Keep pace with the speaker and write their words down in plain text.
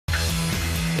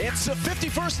It's the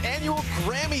 51st Annual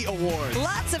Grammy Awards.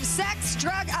 Lots of sex,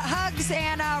 drug, hugs,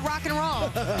 and rock and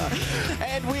roll.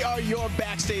 And we are your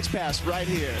backstage pass right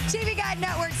here. TV Guide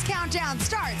Network's countdown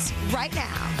starts right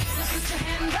now.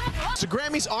 So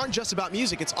Grammys aren't just about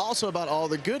music, it's also about all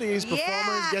the goodies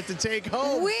performers get to take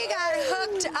home. We got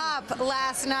hooked up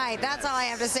last night. That's all I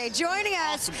have to say. Joining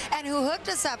us and who hooked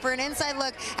us up for an inside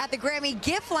look at the Grammy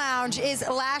Gift Lounge is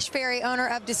Lash Ferry, owner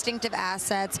of Distinctive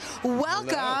Assets.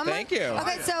 Welcome. Hello, thank you.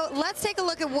 Okay, so let's take a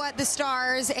look at what the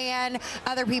stars and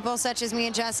other people such as me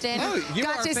and Justin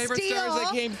got to favorite steal. stars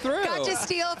that came through. Got to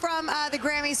steal from the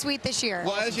Grammy suite this year.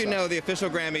 Well, as you know, the official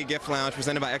Grammy Gift Lounge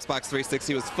presented by Xbox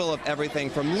 360 was full of everything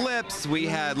from lips. We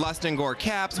had Lust and Gore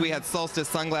caps. We had Solstice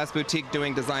Sunglass Boutique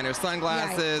doing designer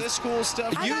sunglasses. This cool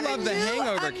stuff. You love the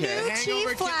Hangover kit. Hangover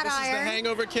kit. Flat This is the iron.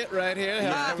 Hangover kit right here.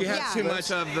 If you have too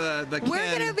much of the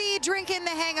We're going to be drinking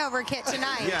the Hangover kit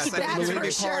tonight. Yes, that's we're going to for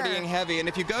be sure. partying heavy. And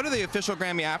if you go to the official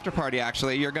Grammy after party,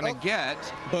 actually, you're going to get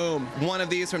one of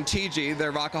these from TG,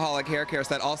 their Rockaholic hair care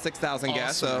set, all 6,000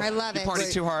 guests. So I love you it.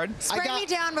 party too hard. Spray me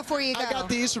down before you go. I got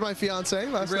these for my fiance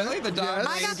last Really? night. The dog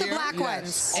I got the black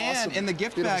ones. And in the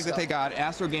gift bag that they got,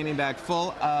 Astro Gaming bag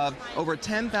full of over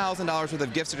 $10,000 worth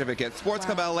of gift certificates. Sports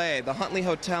Club LA, the Huntley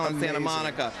Hotel in Santa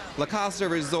Monica, La Costa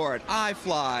Resort,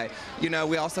 iFly. You know,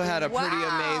 we also had a pretty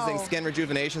amazing skin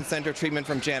rejuvenation center treatment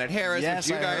from Janet Harris, which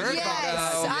you guys heard about.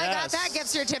 Yes, I got that gift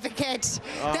certificate.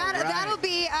 That'll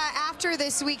be after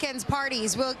this weekend's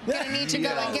parties. We're going to need to go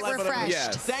and get refreshed.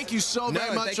 Yes. Thank you so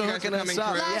very much for hooking us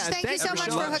up. Lash, thank you so much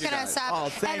for hooking us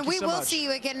up. And we will see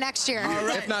you again next year.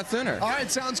 If not sooner. All right,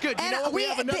 sounds good. You know what? We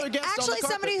have another guest on the actually, carpet.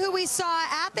 somebody who we saw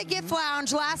at the Gift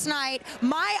Lounge last night,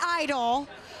 my idol,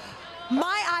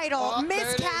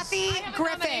 Miss Kathy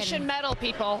Griffin. Nomination medal,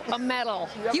 people. A medal.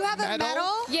 You have a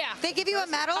medal? Yeah. They give you a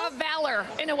medal? Of valor,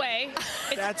 in a way.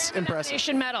 That's a impressive.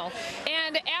 Nomination medal.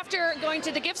 And after going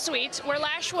to the gift suite, where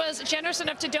Lash was generous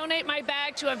enough to donate my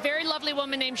bag to a very lovely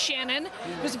woman named Shannon,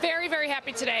 who's very, very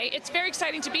happy today. It's very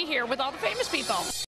exciting to be here with all the famous people.